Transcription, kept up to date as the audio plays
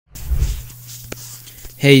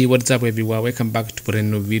Hey, what's up everyone, welcome back to a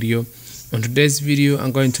brand new video. On today's video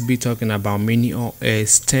I'm going to be talking about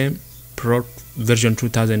MiniOS 10 Pro version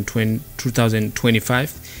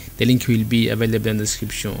 2025. The link will be available in the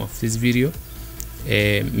description of this video.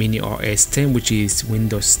 MiniOS 10, which is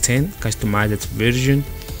Windows 10 customized version.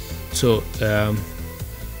 So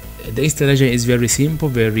the installation is very simple,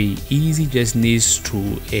 very easy. Just needs to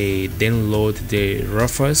download the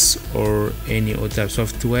Rufus or any other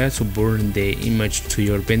software to burn the image to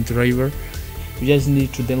your pen driver. You just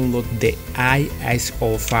need to download the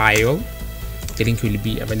ISO file. The link will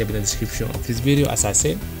be available in the description of this video, as I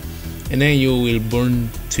said, and then you will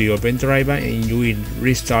burn to your pen driver and you will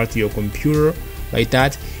restart your computer. Like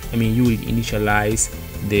that, you will initialize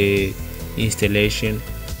the installation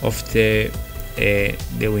of the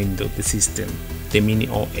window, the system, the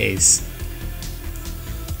MiniOS.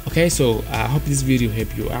 Okay, so I hope this video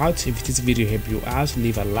helped you out. If this video helped you out,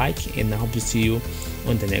 leave a like, and I hope to see you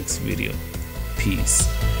on the next video. Peace.